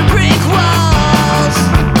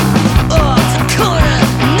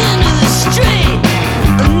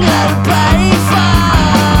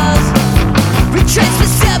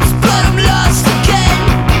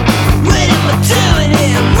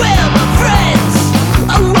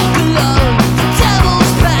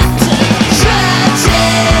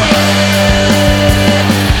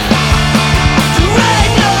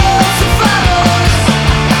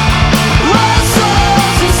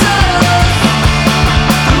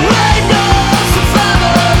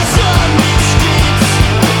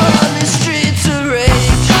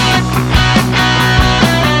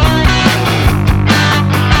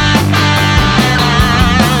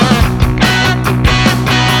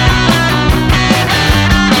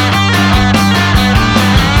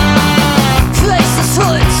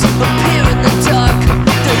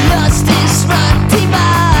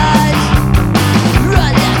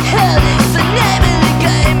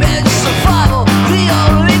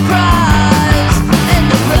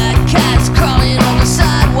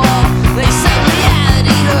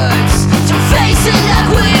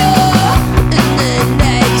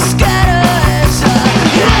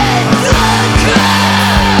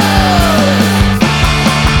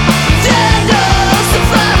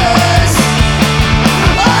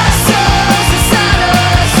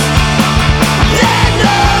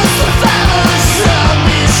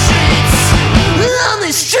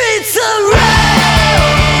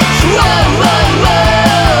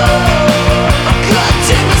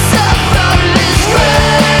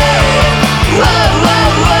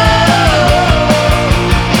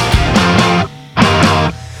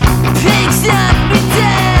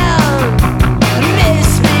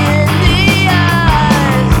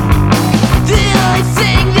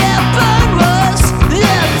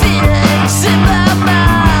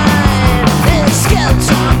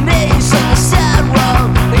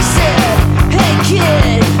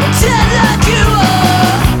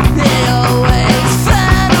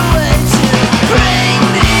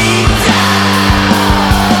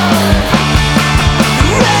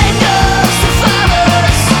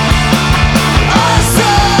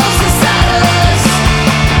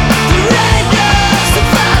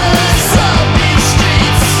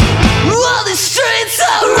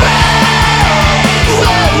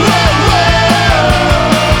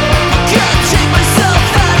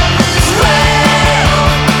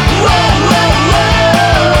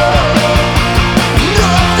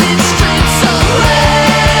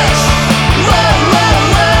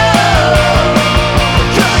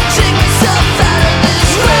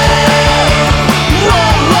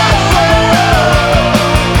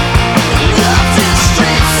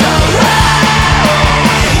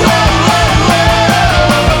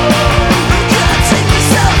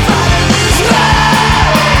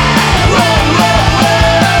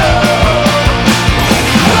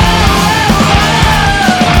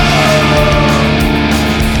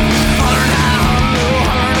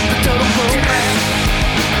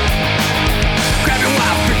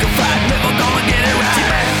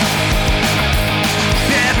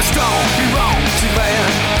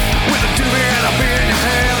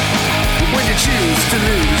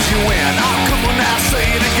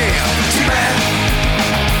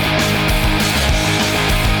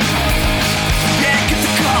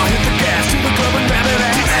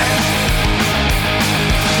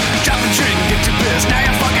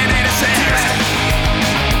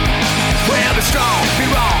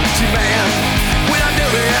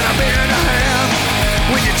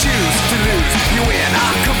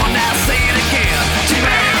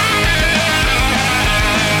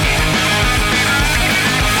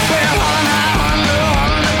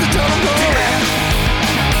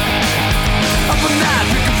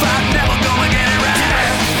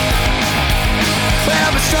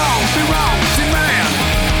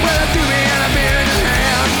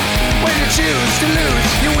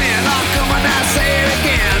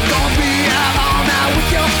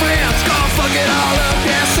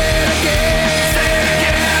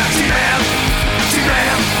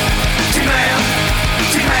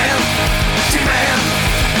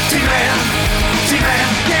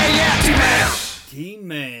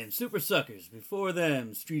 Man-Supersuckers. Before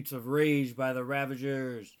them, Streets of Rage by the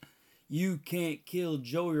Ravagers. You Can't Kill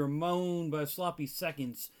Joey Ramone by Sloppy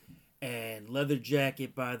Seconds. And Leather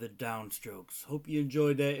Jacket by the Downstrokes. Hope you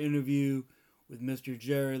enjoyed that interview with Mr.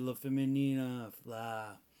 Gerry Lafamina.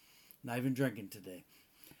 Not even drinking today.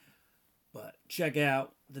 But check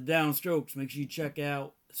out the Downstrokes. Make sure you check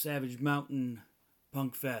out Savage Mountain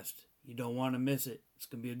Punk Fest. You don't want to miss it. It's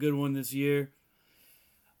going to be a good one this year.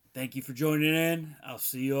 Thank you for joining in. I'll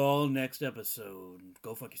see you all next episode.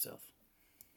 Go fuck yourself.